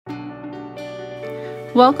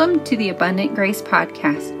Welcome to the Abundant Grace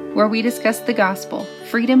Podcast, where we discuss the gospel,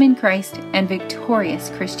 freedom in Christ, and victorious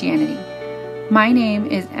Christianity. My name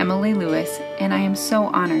is Emily Lewis, and I am so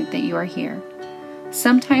honored that you are here.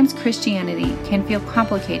 Sometimes Christianity can feel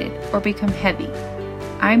complicated or become heavy.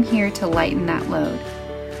 I'm here to lighten that load.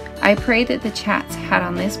 I pray that the chats had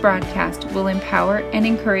on this broadcast will empower and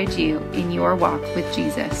encourage you in your walk with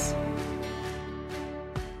Jesus.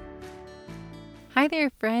 Hi there,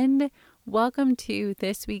 friend. Welcome to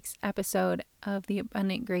this week's episode of the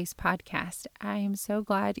Abundant Grace Podcast. I am so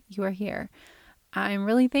glad you are here. I'm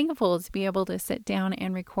really thankful to be able to sit down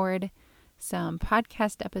and record some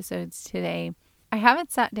podcast episodes today. I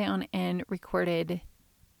haven't sat down and recorded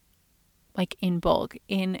like in bulk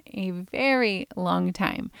in a very long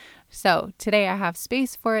time. So today I have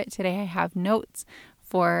space for it. Today I have notes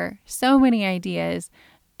for so many ideas.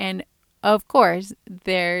 And of course,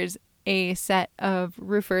 there's a set of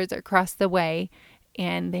roofers across the way,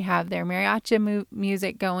 and they have their mariachi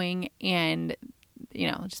music going and,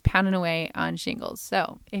 just pounding away on shingles.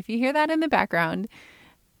 So if you hear that in the background,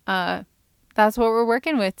 that's what we're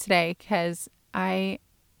working with today, because I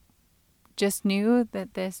just knew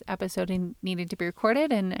that this episode needed to be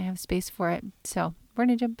recorded and I have space for it. So we're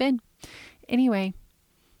going to jump in. Anyway,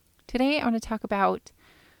 today I want to talk about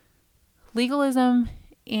legalism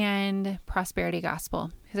and prosperity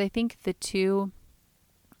gospel, because I think the two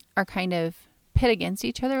are kind of pit against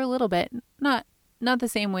each other a little bit. Not the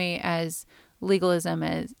same way as legalism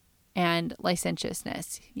and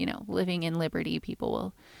licentiousness. Living in liberty, people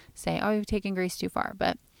will say, "Oh, you've taken grace too far."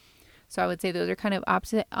 But so I would say those are kind of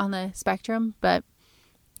opposite on the spectrum. But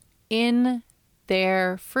in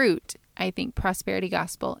their fruit, I think prosperity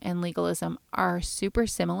gospel and legalism are super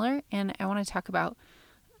similar, and I want to talk about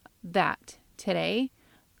that today.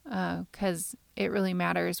 Because it really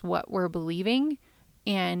matters what we're believing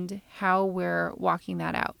and how we're walking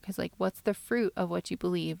that out. Because what's the fruit of what you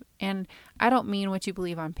believe? And I don't mean what you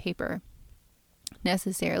believe on paper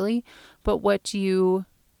necessarily, but what you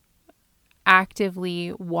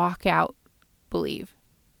actively walk out believe.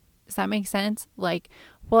 Does that make sense?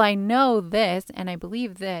 I know this and I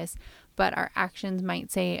believe this, but our actions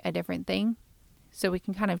might say a different thing. So we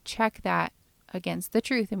can kind of check that against the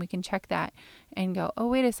truth, and we can check that and go, oh,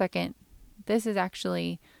 wait a second, this is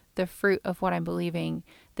actually the fruit of what I'm believing,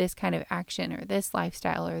 this kind of action or this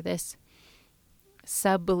lifestyle or this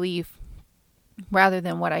sub-belief, rather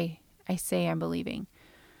than what I say I'm believing.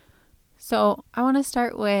 So I want to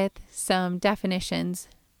start with some definitions,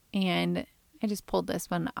 and I just pulled this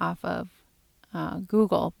one off of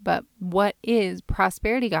Google, but what is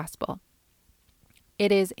prosperity gospel?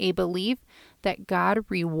 It is a belief that God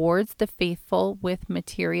rewards the faithful with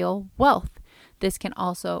material wealth. This can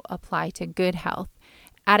also apply to good health.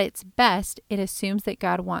 At its best, it assumes that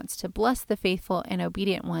God wants to bless the faithful and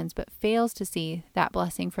obedient ones, but fails to see that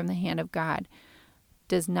blessing from the hand of God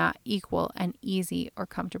does not equal an easy or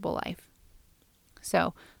comfortable life.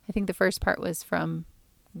 So I think the first part was from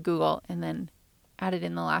Google, and then added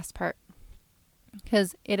in the last part,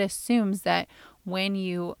 because it assumes that when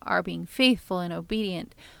you are being faithful and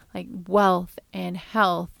obedient, like wealth and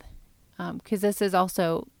health, because this is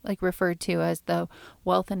also referred to as the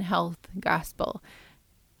wealth and health gospel,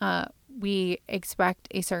 we expect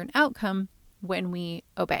a certain outcome when we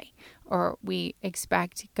obey, or we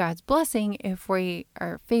expect God's blessing if we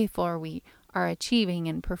are faithful, or we are achieving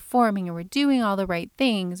and performing, and we're doing all the right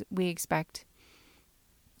things. We expect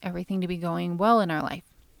everything to be going well in our life.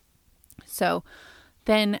 So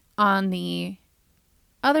then on the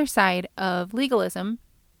other side of legalism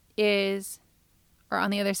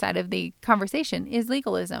on the other side of the conversation is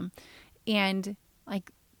legalism. And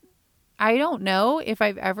I don't know if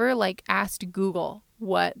I've ever asked Google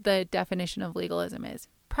what the definition of legalism is.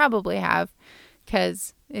 Probably have,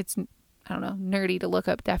 because it's, nerdy to look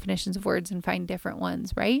up definitions of words and find different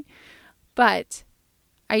ones, right? But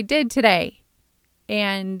I did today.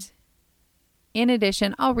 And in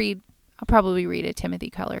addition, I'll probably read a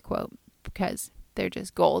Timothy Keller quote, because they're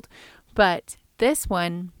just gold. But this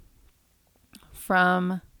one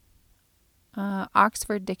from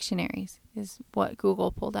Oxford Dictionaries is what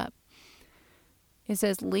Google pulled up. It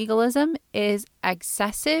says legalism is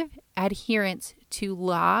excessive adherence to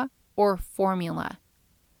law or formula.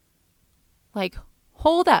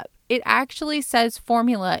 Hold up. It actually says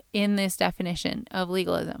formula in this definition of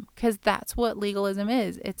legalism, because that's what legalism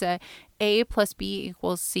is. It's A plus B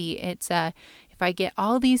equals C. It's if I get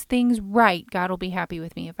all these things right, God will be happy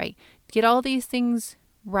with me. If I get all these things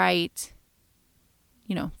right,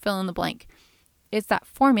 fill in the blank. It's that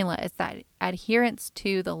formula. It's that adherence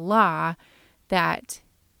to the law that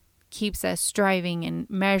keeps us striving and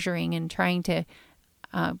measuring and trying to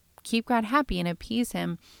keep God happy and appease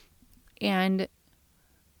him and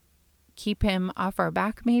keep him off our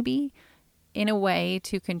back, maybe, in a way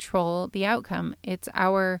to control the outcome. It's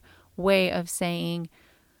our way of saying,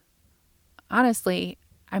 honestly,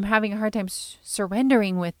 I'm having a hard time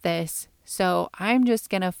surrendering with this, so I'm just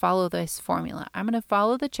going to follow this formula. I'm going to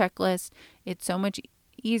follow the checklist. It's so much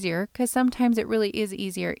easier, because sometimes it really is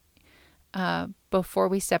easier before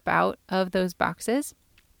we step out of those boxes.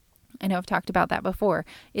 I know I've talked about that before.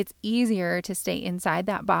 It's easier to stay inside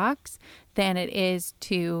that box than it is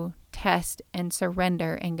to test and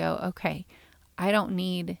surrender and go, okay, I don't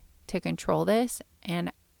need to control this,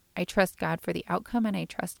 and I trust God for the outcome, and I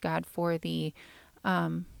trust God for the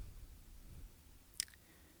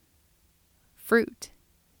fruit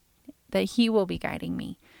that he will be guiding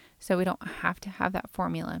me. So we don't have to have that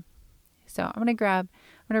formula. So I'm going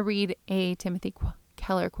to read a Timothy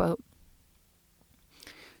Keller quote.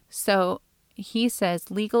 So he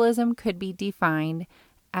says, legalism could be defined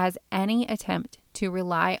as any attempt to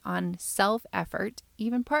rely on self-effort,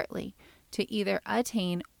 even partly, to either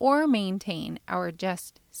attain or maintain our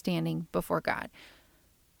just standing before God.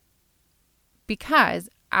 Because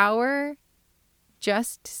our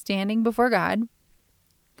just standing before God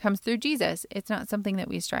comes through Jesus. It's not something that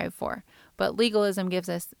we strive for. But legalism gives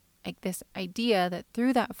us like this idea that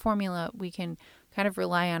through that formula, we can kind of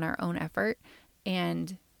rely on our own effort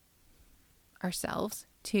and ourselves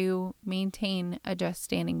to maintain a just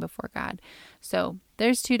standing before God. So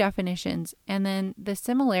there's two definitions. And then the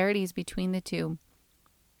similarities between the two.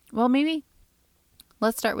 Well, maybe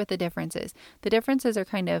let's start with the differences. The differences are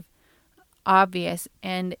kind of obvious,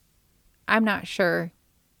 and I'm not sure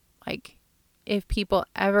like if people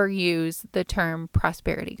ever use the term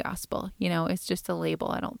prosperity gospel. You know, it's just a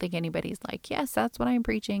label. I don't think anybody's like, yes, that's what I'm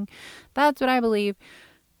preaching. That's what I believe.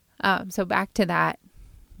 So back to that.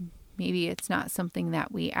 Maybe it's not something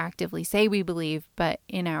that we actively say we believe, but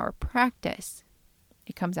in our practice,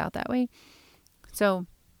 it comes out that way. So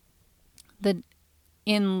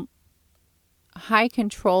in high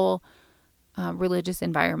control religious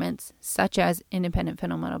environments, such as Independent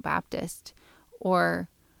Fundamental Baptist or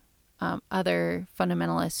other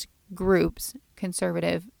fundamentalist groups,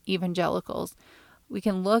 conservative evangelicals, we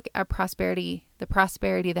can look at prosperity,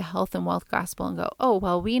 the health and wealth gospel, and go, oh,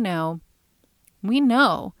 well, we know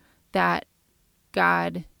that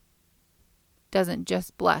God doesn't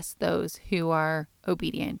just bless those who are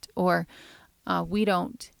obedient, or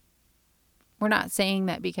we're not saying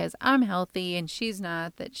that because I'm healthy and she's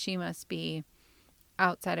not, that she must be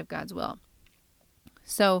outside of God's will.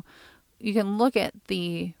 So you can look at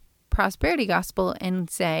the prosperity gospel and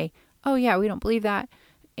say, oh yeah, we don't believe that.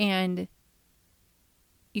 And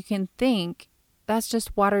you can think that's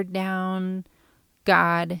just watered down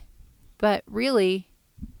God. But really,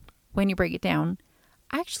 when you break it down,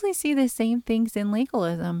 I actually see the same things in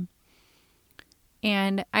legalism.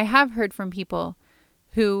 And I have heard from people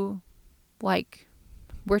who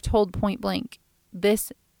were told point blank,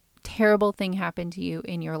 this terrible thing happened to you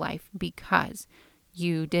in your life because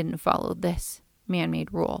you didn't follow this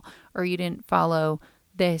man-made rule, or you didn't follow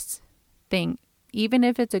this thing, even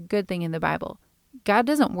if it's a good thing in the Bible. God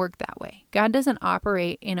doesn't work that way. God doesn't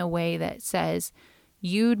operate in a way that says,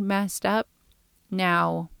 you'd messed up,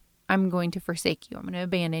 now I'm going to forsake you. I'm going to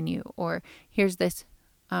abandon you. Or here's this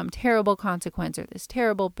terrible consequence, or this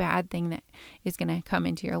terrible bad thing that is going to come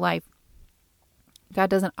into your life. God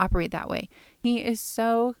doesn't operate that way. He is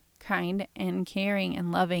so kind and caring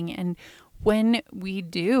and loving. And when we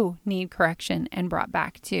do need correction and brought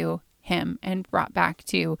back to him and brought back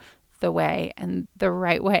to the way and the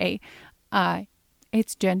right way,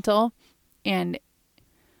 it's gentle. And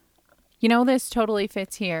this totally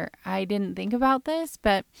fits here. I didn't think about this,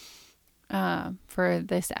 but for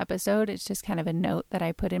this episode, it's just kind of a note that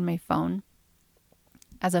I put in my phone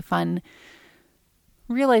as a fun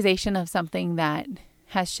realization of something that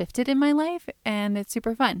has shifted in my life, and it's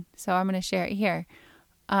super fun. So I'm going to share it here.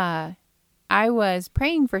 I was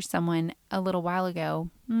praying for someone a little while ago,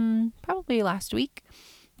 probably last week,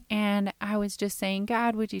 and I was just saying,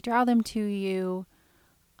 God, would you draw them to you?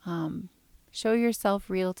 Show yourself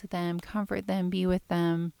real to them, comfort them, be with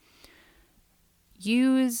them.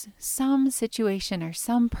 Use some situation or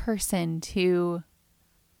some person to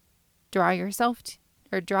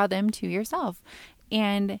draw them to yourself.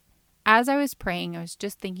 And as I was praying, I was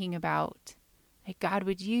just thinking about, God,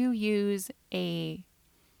 would you use a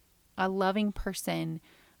loving person,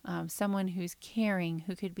 someone who's caring,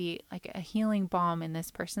 who could be like a healing balm in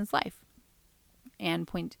this person's life, and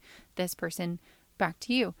point this person back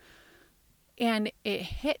to you. And it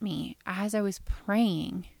hit me as I was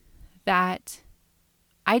praying that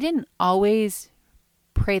I didn't always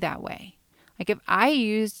pray that way. Like if I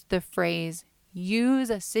used the phrase, use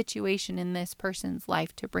a situation in this person's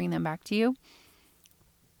life to bring them back to you,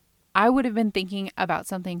 I would have been thinking about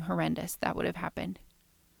something horrendous that would have happened.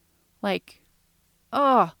 Like,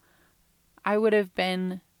 I would have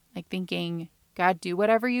been like thinking, God, do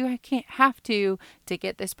whatever you can't have to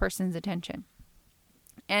get this person's attention.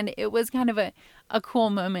 And it was kind of a cool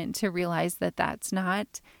moment to realize that that's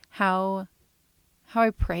not how I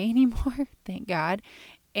pray anymore. Thank God.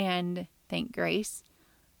 And thank grace.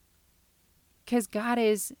 Because God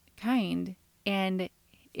is kind, and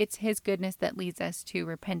it's His goodness that leads us to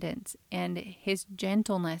repentance, and His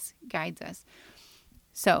gentleness guides us.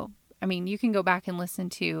 So, I mean, you can go back and listen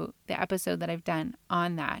to the episode that I've done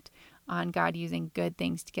on that, on God using good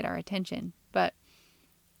things to get our attention. But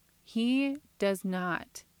He is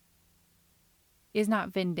not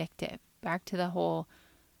vindictive. Back to the whole,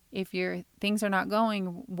 if your things are not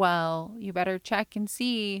going well, you better check and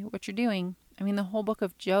see what you're doing. I mean, the whole book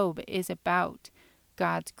of Job is about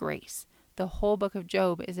God's grace. The whole book of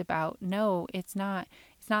Job is about, no, it's not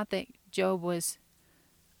that Job was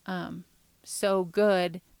so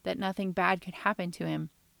good that nothing bad could happen to him.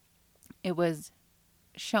 It was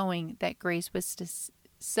showing that grace was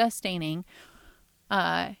sustaining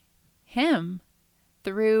him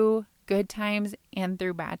through good times and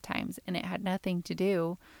through bad times. And it had nothing to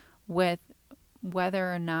do with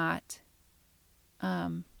whether or not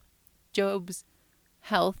Job's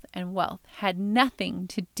health and wealth, had nothing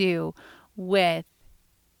to do with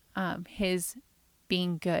his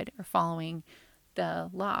being good or following the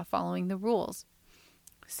law, following the rules.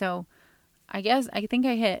 So I think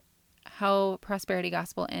I hit how prosperity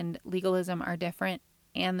gospel and legalism are different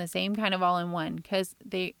and the same kind of all in one, because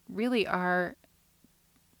they really are,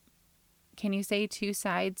 can you say, two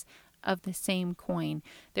sides of the same coin.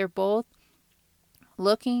 They're both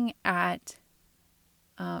looking at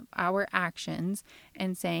our actions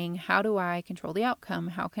and saying, how do I control the outcome?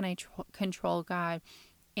 How can I control God?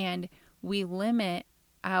 And we limit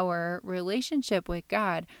our relationship with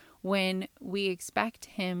God when we expect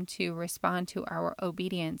Him to respond to our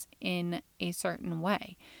obedience in a certain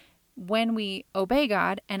way. When we obey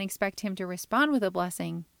God and expect Him to respond with a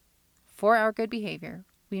blessing for our good behavior,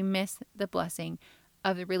 we miss the blessing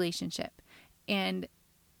of the relationship. And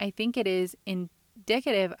I think it is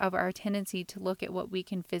indicative of our tendency to look at what we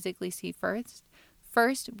can physically see first.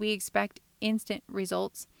 First, we expect instant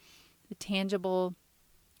results. The tangible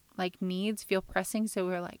needs feel pressing, so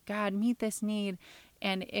we're like, God, meet this need.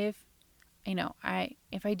 And if I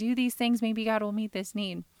do these things, maybe God will meet this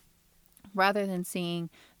need, rather than seeing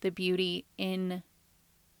the beauty in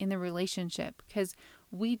the relationship, because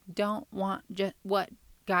we don't want just what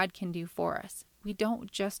God can do for us. We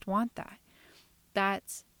don't just want that.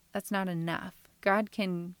 That's not enough. God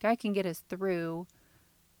can get us through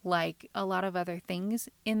like a lot of other things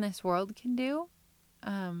in this world can do,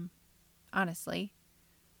 honestly.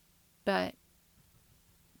 But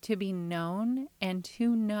to be known and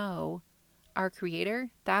to know our Creator,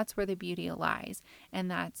 that's where the beauty lies. And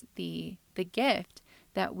that's the gift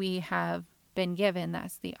that we have been given.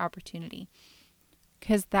 That's the opportunity.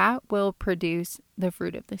 Because that will produce the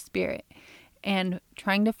fruit of the Spirit. And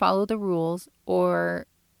trying to follow the rules or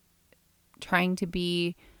trying to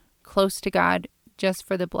be close to God just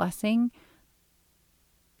for the blessing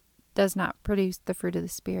does not produce the fruit of the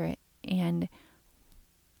Spirit. And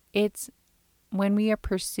it's when we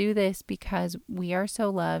pursue this because we are so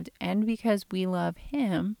loved and because we love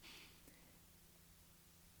Him,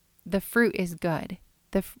 the fruit is good.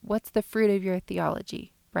 What's the fruit of your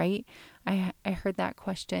theology, right? I heard that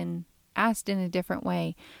question asked in a different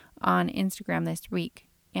way on Instagram this week.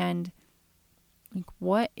 And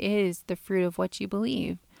what is the fruit of what you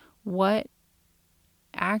believe? What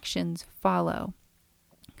actions follow?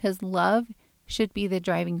 Because love should be the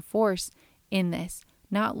driving force in this.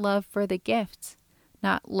 Not love for the gifts,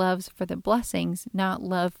 not love for the blessings, not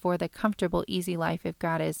love for the comfortable, easy life if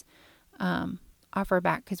God is off our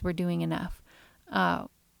back because we're doing enough.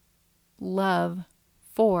 Love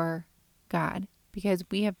for God because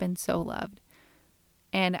we have been so loved.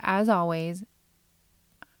 And as always,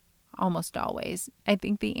 almost always, I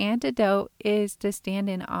think the antidote is to stand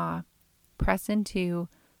in awe, press into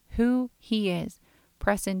who He is,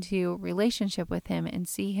 press into relationship with Him and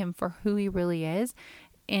see Him for who He really is,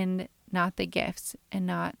 and not the gifts and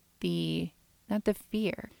not the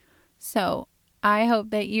fear. So I hope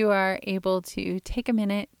that you are able to take a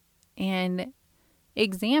minute and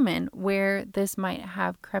examine where this might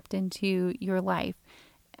have crept into your life,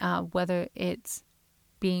 whether it's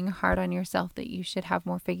being hard on yourself that you should have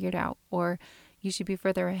more figured out, or you should be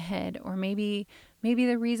further ahead, or maybe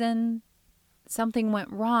the reason something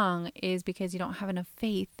went wrong is because you don't have enough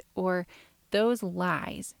faith, or those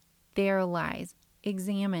lies, they're lies.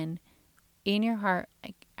 Examine in your heart,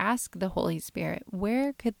 ask the Holy Spirit,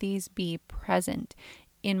 where could these be present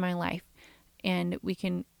in my life? And we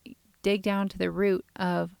can dig down to the root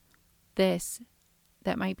of this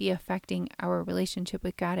that might be affecting our relationship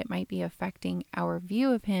with God. It might be affecting our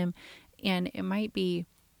view of Him, and it might be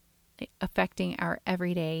affecting our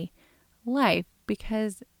everyday life,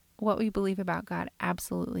 because what we believe about God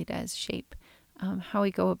absolutely does shape how we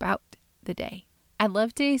go about the day. I'd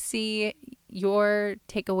love to see your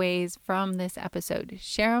takeaways from this episode.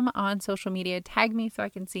 Share them on social media. Tag me so I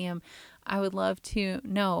can see them. I would love to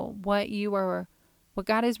know what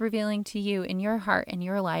God is revealing to you in your heart and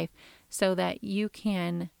your life, so that you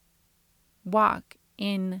can walk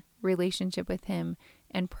in relationship with Him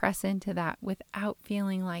and press into that without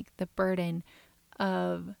feeling like the burden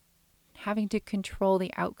of having to control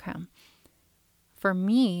the outcome. For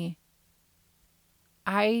me,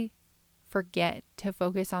 I forget to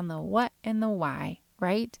focus on the what and the why,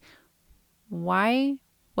 right? Why?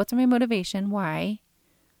 What's my motivation? Why?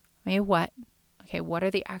 My what? Okay, what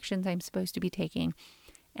are the actions I'm supposed to be taking?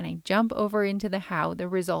 And I jump over into the how, the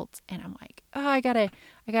results, and I'm like, oh, I gotta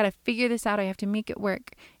figure this out. I have to make it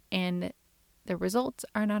work. And the results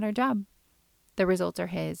are not our job. The results are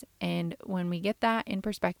His. And when we get that in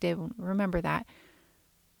perspective, remember that,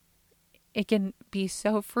 it can be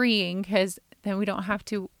so freeing, because then we don't have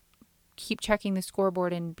to keep checking the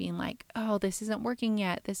scoreboard and being like, oh, this isn't working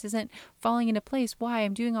yet. This isn't falling into place. Why?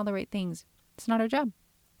 I'm doing all the right things. It's not our job.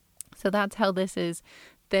 So that's how this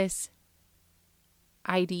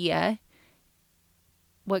idea,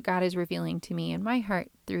 what God is revealing to me in my heart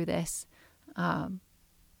through this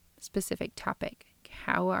specific topic.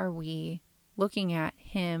 How are we looking at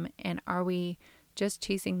Him, and are we just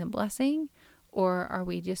chasing the blessing, or are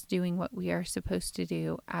we just doing what we are supposed to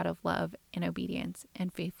do out of love and obedience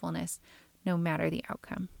and faithfulness, no matter the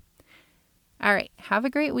outcome? All right. Have a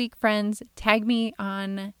great week, friends. Tag me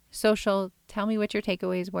on social. Tell me what your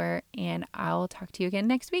takeaways were, and I'll talk to you again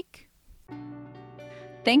next week.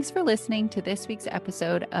 Thanks for listening to this week's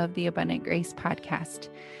episode of the Abundant Grace Podcast.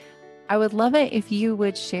 I would love it if you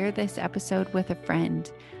would share this episode with a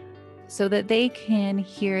friend, so that they can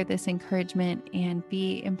hear this encouragement and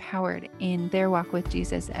be empowered in their walk with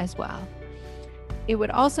Jesus as well. It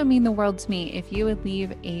would also mean the world to me if you would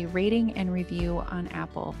leave a rating and review on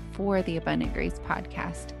Apple for the Abundant Grace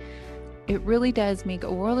Podcast. It really does make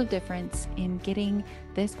a world of difference in getting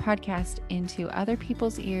this podcast into other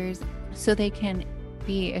people's ears, so they can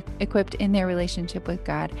be equipped in their relationship with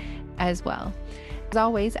God as well. As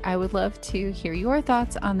always, I would love to hear your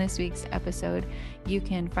thoughts on this week's episode. You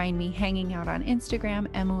can find me hanging out on Instagram,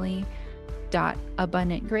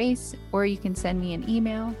 Emily.abundantgrace, or you can send me an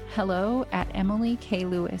email,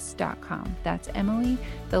 hello@emilyklouis.com. That's Emily,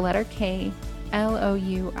 the letter K,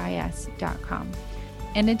 LOUIS.com.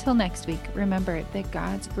 And until next week, remember that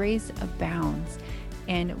God's grace abounds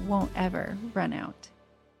and won't ever run out.